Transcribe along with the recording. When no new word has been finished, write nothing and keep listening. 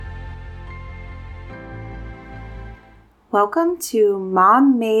Welcome to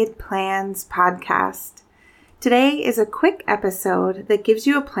Mom Made Plans podcast. Today is a quick episode that gives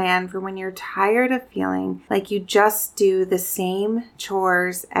you a plan for when you're tired of feeling like you just do the same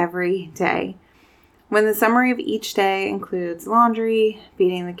chores every day. When the summary of each day includes laundry,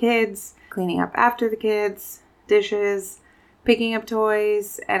 feeding the kids, cleaning up after the kids, dishes, picking up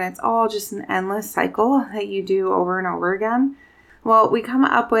toys, and it's all just an endless cycle that you do over and over again. Well, we come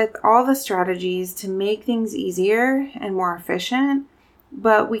up with all the strategies to make things easier and more efficient,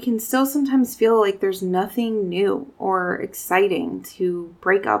 but we can still sometimes feel like there's nothing new or exciting to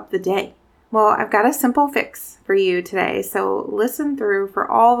break up the day. Well, I've got a simple fix for you today, so listen through for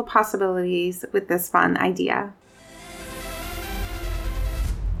all the possibilities with this fun idea.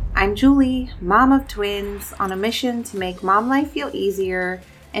 I'm Julie, mom of twins, on a mission to make mom life feel easier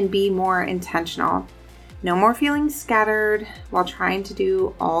and be more intentional. No more feeling scattered while trying to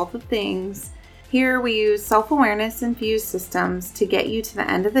do all the things. Here we use self-awareness infused systems to get you to the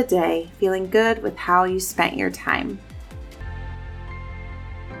end of the day feeling good with how you spent your time.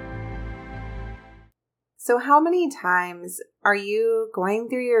 So how many times are you going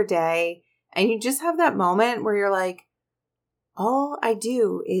through your day and you just have that moment where you're like, all I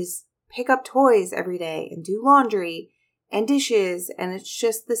do is pick up toys every day and do laundry and dishes, and it's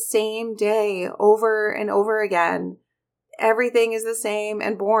just the same day over and over again. Everything is the same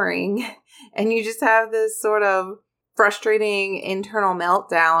and boring, and you just have this sort of frustrating internal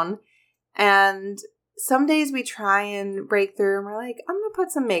meltdown. And some days we try and break through and we're like, I'm going to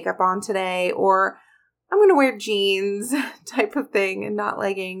put some makeup on today, or I'm going to wear jeans type of thing and not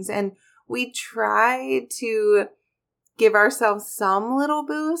leggings. And we try to give ourselves some little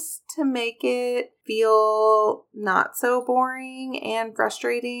boost to make it feel not so boring and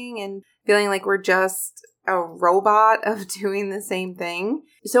frustrating and feeling like we're just a robot of doing the same thing.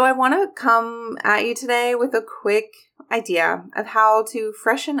 So I want to come at you today with a quick idea of how to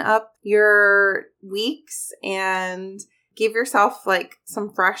freshen up your weeks and give yourself like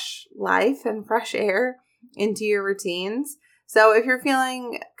some fresh life and fresh air into your routines. So if you're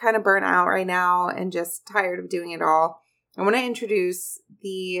feeling kind of burnt out right now and just tired of doing it all, I want to introduce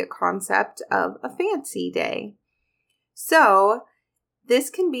the concept of a fancy day. So this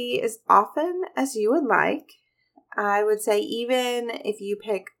can be as often as you would like. I would say even if you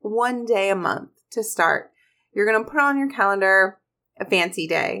pick one day a month to start, you're going to put on your calendar a fancy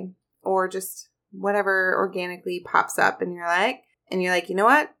day or just whatever organically pops up and you're like, you know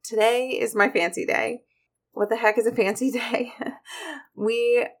what? Today is my fancy day. What the heck is a fancy day?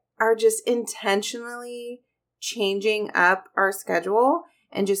 We are just intentionally changing up our schedule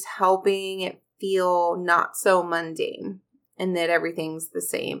and just helping it feel not so mundane and that everything's the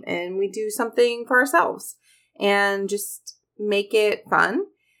same. And we do something for ourselves and just make it fun.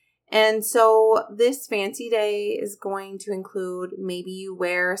 And so this fancy day is going to include maybe you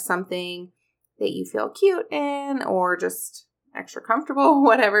wear something that you feel cute in or just extra comfortable,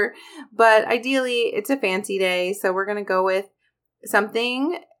 whatever. But ideally, it's a fancy day. So we're going to go with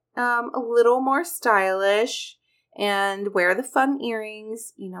something a little more stylish and wear the fun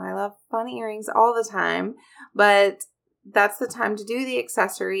earrings. You know, I love fun earrings all the time, but that's the time to do the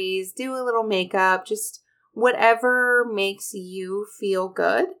accessories, do a little makeup, just whatever makes you feel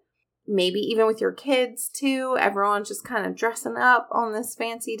good. Maybe even with your kids too. Everyone's just kind of dressing up on this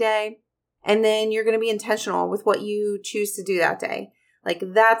fancy day. And then you're going to be intentional with what you choose to do that day. Like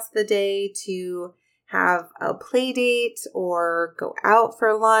that's the day to have a play date or go out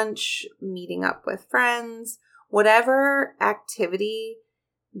for lunch, meeting up with friends, whatever activity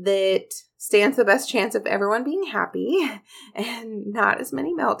that stands the best chance of everyone being happy and not as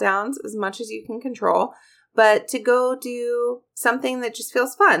many meltdowns as much as you can control, but to go do something that just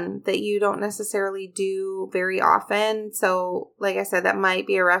feels fun that you don't necessarily do very often. So like I said, that might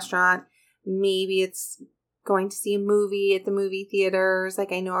be a restaurant. Maybe it's going to see a movie at the movie theaters.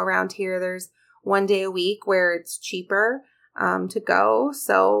 Like I know around here, there's one day a week where it's cheaper to go.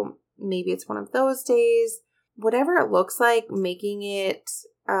 So maybe it's one of those days. Whatever it looks like, making it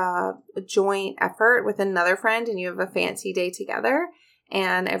a joint effort with another friend and you have a fancy day together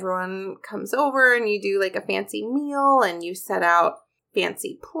and everyone comes over and you do like a fancy meal and you set out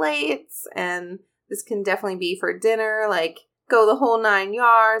fancy plates. And this can definitely be for dinner, like go the whole 9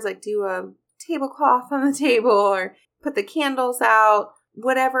 yards, like do a tablecloth on the table or put the candles out,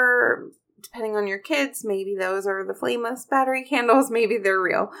 whatever. Depending on your kids, maybe those are the flameless battery candles, maybe they're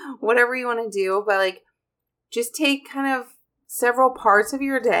real, whatever you want to do. But like, just take kind of several parts of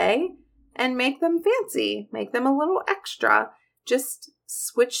your day and make them fancy, make them a little extra. Just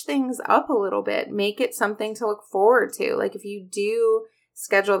switch things up a little bit, make it something to look forward to. Like if you do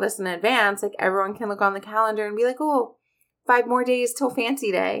schedule this in advance, like everyone can look on the calendar and be like, oh, 5 more days till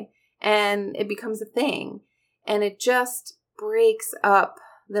fancy day, and it becomes a thing. And it just breaks up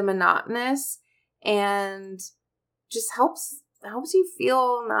the monotonous and just helps you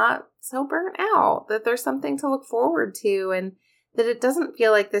feel not so burnt out, that there's something to look forward to, and that it doesn't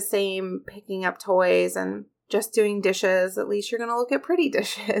feel like the same picking up toys and just doing dishes. At least you're going to look at pretty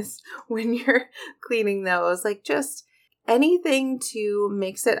dishes when you're cleaning those. Like, just anything to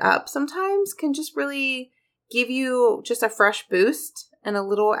mix it up sometimes can just really give you just a fresh boost and a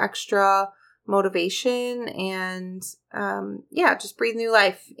little extra motivation and, just breathe new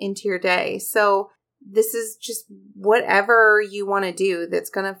life into your day. So this is just whatever you want to do that's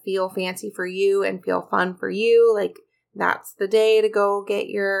going to feel fancy for you and feel fun for you. Like, that's the day to go get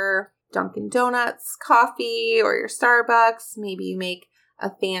your Dunkin' Donuts coffee or your Starbucks. Maybe you make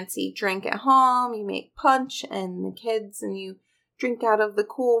a fancy drink at home. You make punch and the kids, and you drink out of the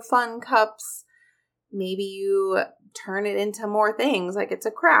cool, fun cups. Maybe you turn it into more things, like it's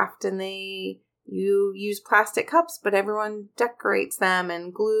a craft and you use plastic cups, but everyone decorates them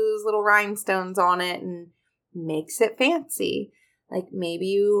and glues little rhinestones on it and makes it fancy. Like, maybe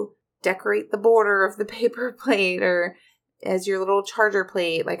you decorate the border of the paper plate or as your little charger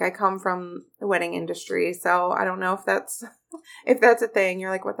plate. Like, I come from the wedding industry, so I don't know if that's a thing.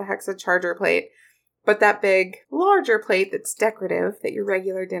 You're like, what the heck's a charger plate? But that big, larger plate that's decorative that your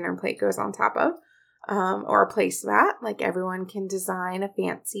regular dinner plate goes on top of. Or a placemat. Like, everyone can design a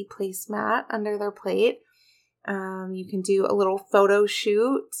fancy placemat under their plate. You can do a little photo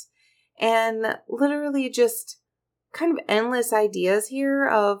shoot, and literally just kind of endless ideas here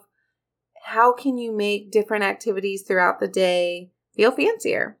of how can you make different activities throughout the day feel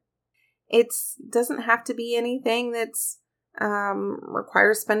fancier. It doesn't have to be anything that's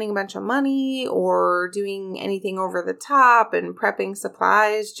requires spending a bunch of money or doing anything over the top and prepping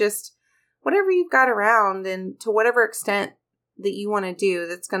supplies. Just whatever you've got around, and to whatever extent that you want to do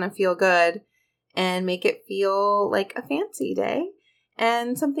that's going to feel good and make it feel like a fancy day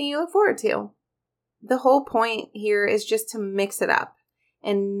and something you look forward to. The whole point here is just to mix it up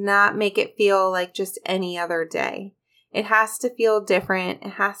and not make it feel like just any other day. It has to feel different.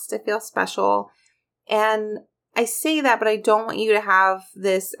 It has to feel special. And I say that, but I don't want you to have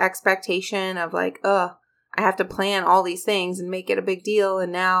this expectation of like, I have to plan all these things and make it a big deal, and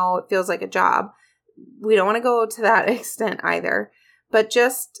now it feels like a job. We don't want to go to that extent either. But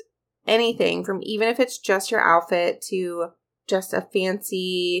just anything from, even if it's just your outfit to just a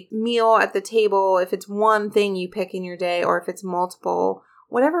fancy meal at the table, if it's one thing you pick in your day or if it's multiple,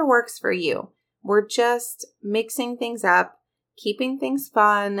 whatever works for you. We're just mixing things up, keeping things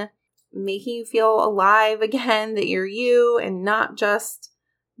fun, making you feel alive again, that you're you and not just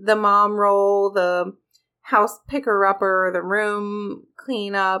the mom role, the house picker-upper, the room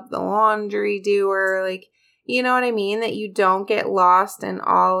cleanup, the laundry doer, like, you know what I mean? That you don't get lost in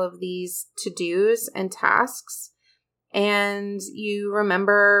all of these to-dos and tasks, and you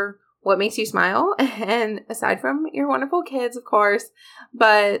remember what makes you smile, and aside from your wonderful kids, of course,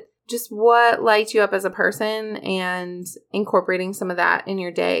 but just what lights you up as a person, and incorporating some of that in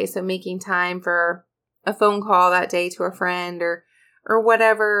your day. So making time for a phone call that day to a friend or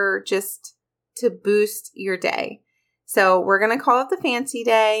whatever, just to boost your day. So we're going to call it the fancy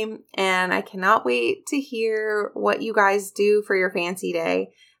day, and I cannot wait to hear what you guys do for your fancy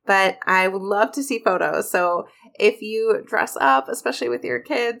day, but I would love to see photos. So if you dress up, especially with your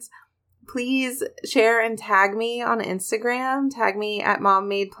kids, please share and tag me on Instagram. Tag me at Mom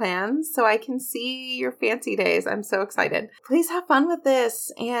Made Plans so I can see your fancy days. I'm so excited. Please have fun with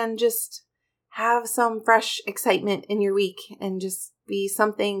this and just have some fresh excitement in your week and just be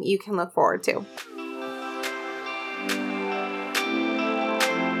something you can look forward to.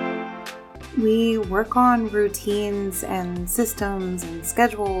 We work on routines and systems and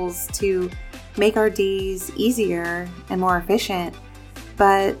schedules to make our days easier and more efficient,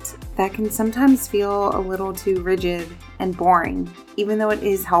 but that can sometimes feel a little too rigid and boring, even though it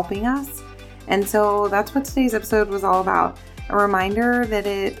is helping us. And so that's what today's episode was all about. A reminder that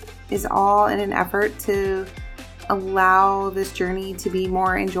it is all in an effort to allow this journey to be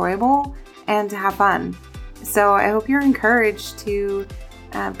more enjoyable and to have fun. So I hope you're encouraged to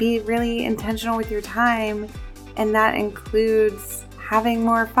be really intentional with your time, and that includes having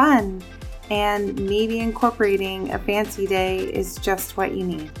more fun, and maybe incorporating a fancy day is just what you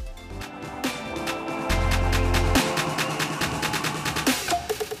need.